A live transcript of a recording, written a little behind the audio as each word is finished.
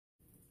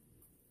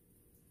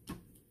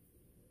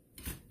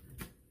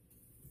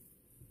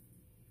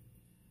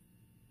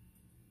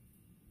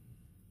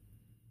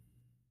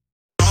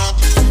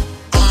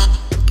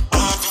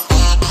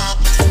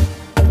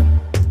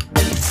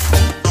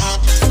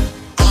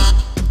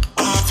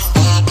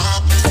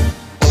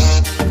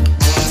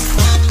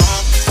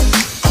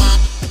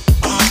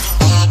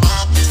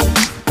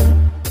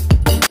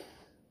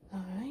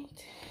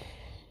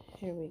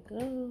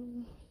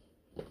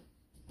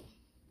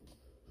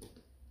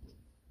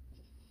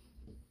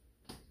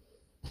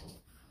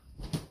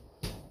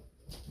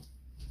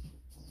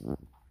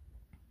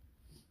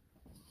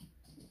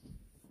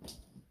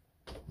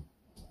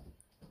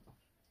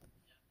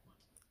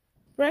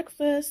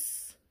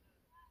Breakfast.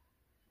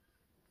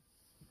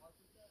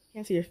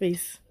 Can't see your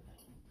face.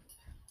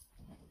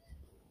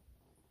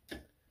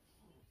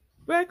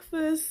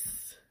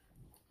 Breakfast.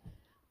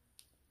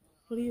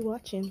 What are you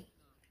watching?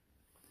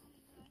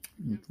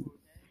 YouTube.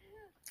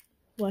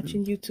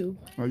 Watching YouTube.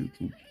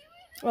 YouTube.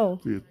 Oh.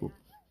 Facebook.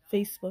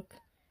 Facebook.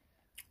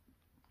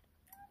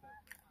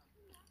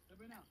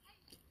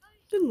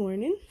 Good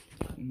morning.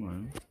 Good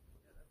morning.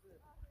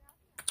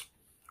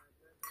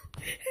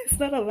 It's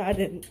not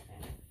Aladdin.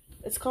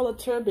 It's called a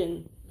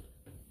turban.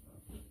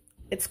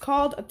 It's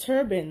called a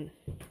turban,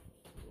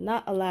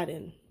 not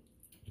Aladdin.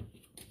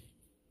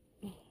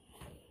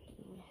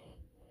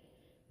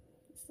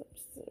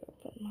 Syrup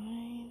at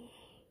mine.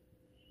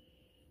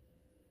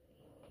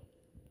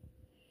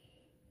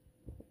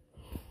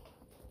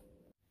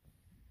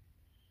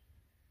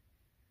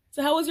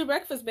 So how was your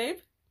breakfast, babe?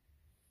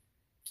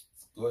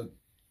 It's good.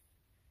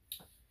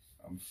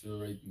 I'm full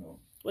right now.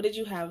 What did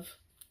you have?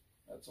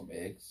 I had some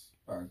eggs,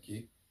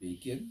 pancake,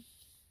 bacon,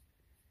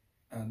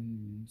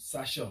 and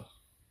sasha.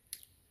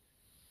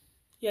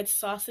 You had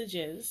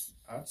sausages.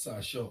 I had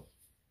sasha.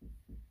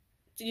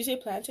 Did you say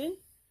plantain?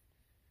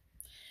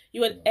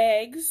 You had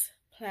eggs,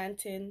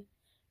 plantain,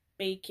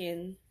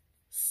 bacon,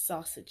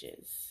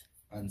 sausages.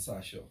 And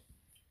sasha.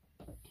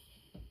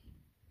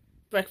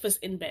 Breakfast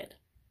in bed.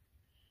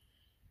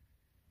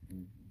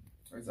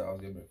 That's how I was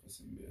getting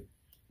breakfast in bed.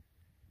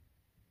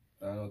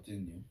 I don't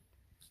think new.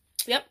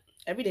 Yep,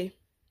 every day.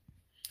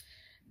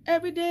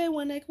 Every day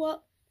when I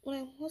walk,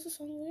 what's the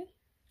song again?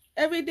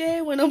 Every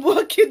day when I'm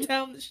walking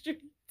down the street,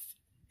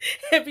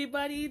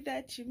 everybody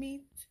that you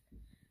meet.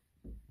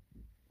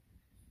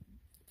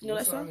 You know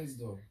what that song? Is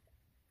though?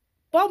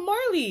 Bob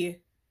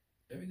Marley.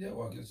 Every day I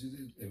walk,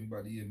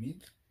 everybody you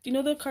meet. Do you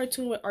know the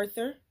cartoon with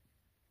Arthur?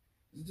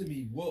 Listen to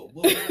me. What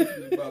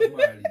with Bob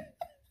Marley?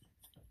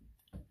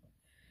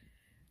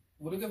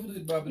 What do you got for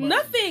the Bob Marley?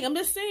 Nothing. I'm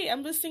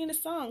just singing the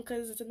song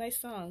because it's a nice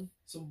song.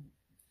 So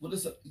what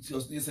is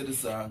you said the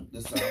song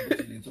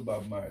between to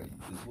Bob Marley?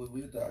 What are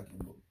you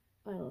talking about?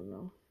 I don't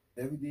know.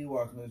 Every day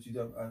walking on the street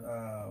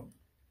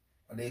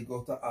and they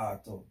go to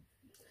Arthur.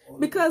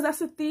 Because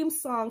that's a theme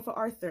song for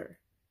Arthur.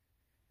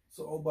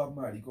 So how Bob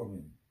Marley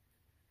coming?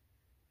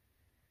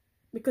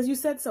 Because you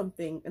said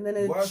something and then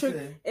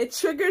it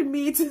triggered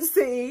me to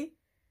say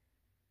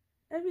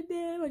every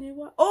day when you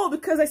walk. Oh,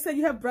 because I said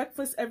you have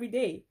breakfast every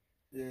day.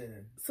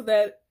 Yeah. So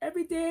that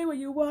every day when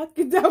you're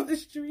walking down the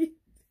street,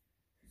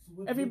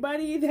 so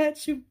everybody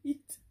that you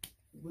meet.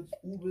 Which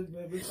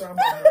song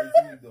Bob Marley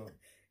sing though?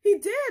 He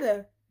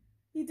did.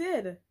 He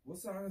did. What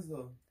song is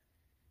though?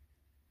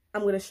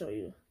 I'm going to show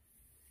you.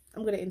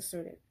 I'm going to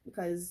insert it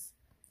because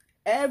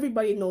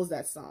everybody knows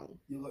that song.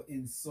 You're going to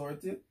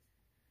insert it?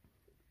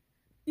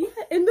 Yeah,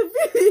 in the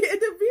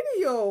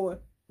video.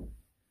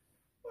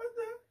 What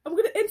the? I'm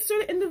going to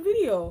insert it in the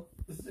video.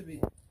 Listen to me.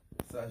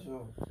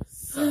 Sasha.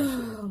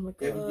 Oh my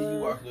God. Every day you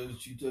walk down the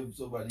street to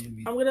somebody you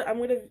meet. I'm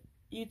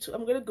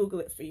gonna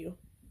Google it for you.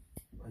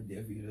 I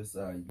dare for you to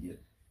song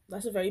yet.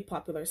 That's a very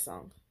popular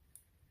song.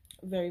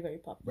 Very, very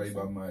popular. By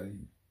Bob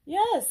Marley.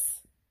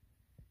 Yes.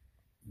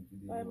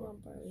 By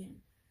Bob Marley.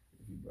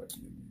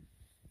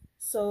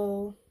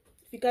 So,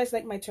 if you guys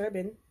like my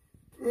turban,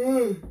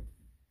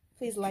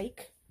 please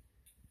like.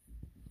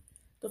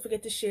 Don't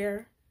forget to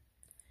share.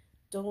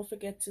 Don't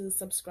forget to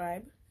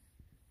subscribe.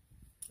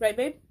 Right,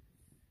 babe?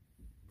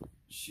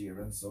 Share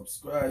and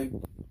subscribe.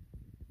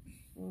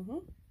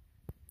 What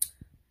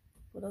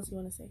else you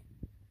want to say?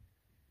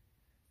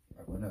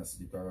 I'm gonna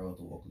sleep around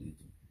to work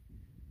later.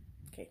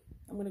 Okay,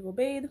 I'm gonna go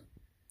bathe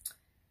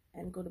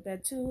and go to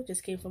bed too.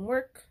 Just came from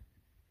work,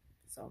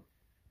 so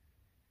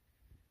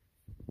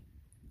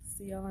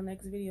see y'all on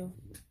next video.